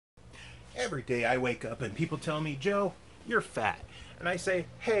Every day I wake up and people tell me, Joe, you're fat. And I say,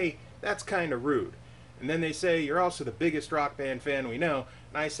 hey, that's kind of rude. And then they say, you're also the biggest rock band fan we know.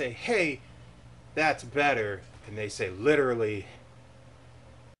 And I say, hey, that's better. And they say, literally.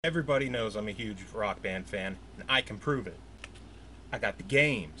 Everybody knows I'm a huge rock band fan, and I can prove it. I got the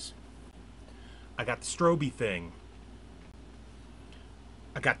games. I got the stroby thing.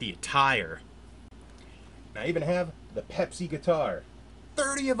 I got the attire. And I even have the Pepsi guitar.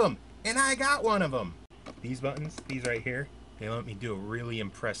 30 of them, and I got one of them. These buttons, these right here, they let me do a really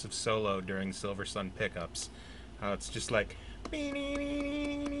impressive solo during Silver Sun pickups. It's just like...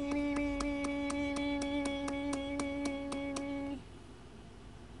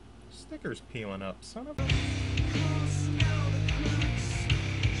 Sticker's peeling up, son of a...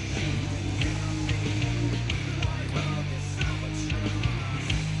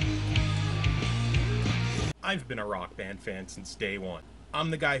 I've been a Rock Band fan since day one.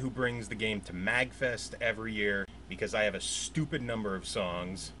 I'm the guy who brings the game to MagFest every year because I have a stupid number of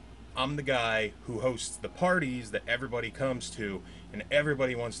songs. I'm the guy who hosts the parties that everybody comes to and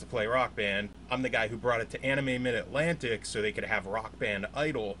everybody wants to play Rock Band. I'm the guy who brought it to Anime Mid-Atlantic so they could have Rock Band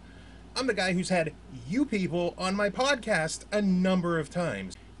Idol. I'm the guy who's had you people on my podcast a number of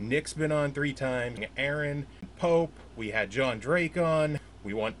times. Nick's been on 3 times, Aaron, Pope, we had John Drake on.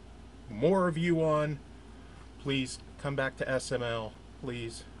 We want more of you on. Please come back to SML,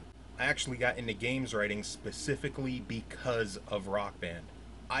 please. I actually got into games writing specifically because of Rock Band.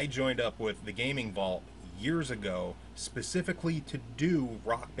 I joined up with the Gaming Vault years ago specifically to do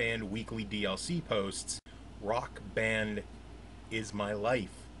Rock Band weekly DLC posts. Rock Band is my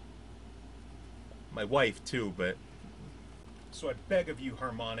life. My wife too, but... So I beg of you,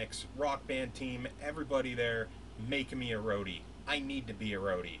 Harmonix, Rock Band team, everybody there, make me a roadie. I need to be a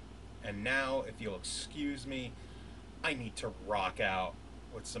roadie. And now, if you'll excuse me, I need to rock out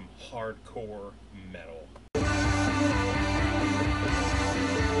with some hardcore metal.